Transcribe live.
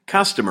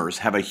Customers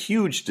have a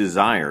huge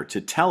desire to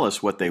tell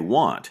us what they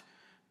want,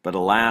 but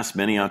alas,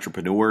 many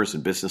entrepreneurs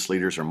and business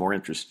leaders are more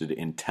interested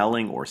in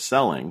telling or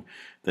selling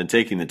than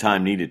taking the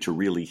time needed to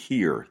really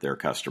hear their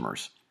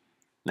customers.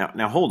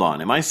 Now hold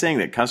on. Am I saying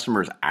that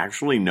customers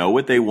actually know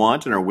what they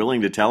want and are willing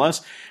to tell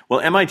us?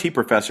 Well, MIT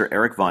professor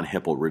Eric von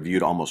Hippel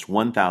reviewed almost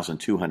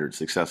 1,200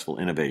 successful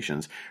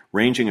innovations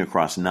ranging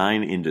across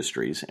 9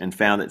 industries and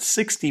found that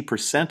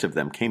 60% of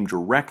them came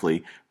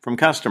directly from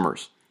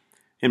customers.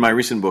 In my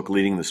recent book,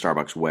 Leading the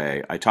Starbucks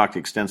Way, I talked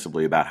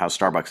extensively about how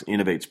Starbucks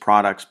innovates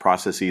products,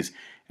 processes,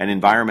 and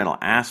environmental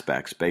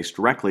aspects based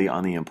directly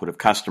on the input of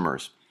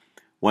customers.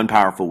 One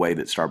powerful way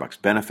that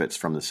Starbucks benefits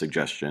from the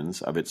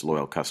suggestions of its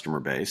loyal customer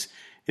base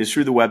is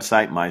through the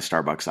website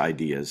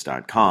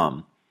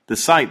MyStarbucksIdeas.com. The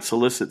site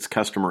solicits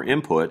customer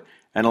input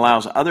and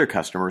allows other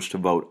customers to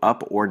vote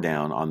up or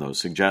down on those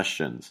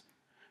suggestions.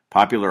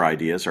 Popular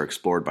ideas are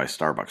explored by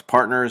Starbucks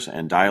partners,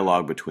 and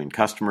dialogue between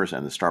customers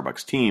and the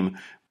Starbucks team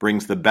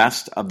brings the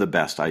best of the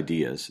best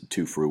ideas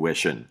to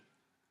fruition.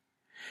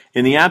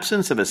 In the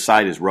absence of a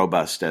site as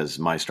robust as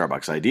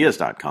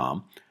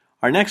MyStarbucksIdeas.com,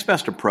 our next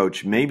best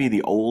approach may be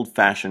the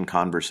old-fashioned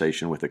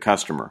conversation with the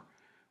customer,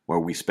 where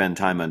we spend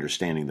time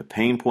understanding the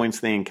pain points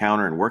they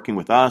encounter and working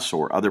with us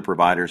or other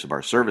providers of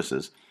our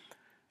services.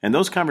 And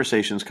those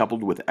conversations,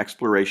 coupled with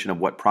exploration of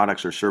what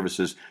products or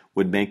services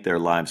would make their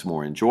lives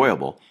more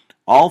enjoyable,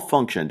 all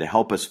function to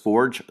help us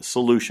forge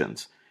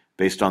solutions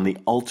based on the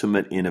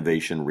ultimate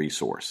innovation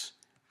resource,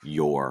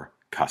 your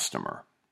customer.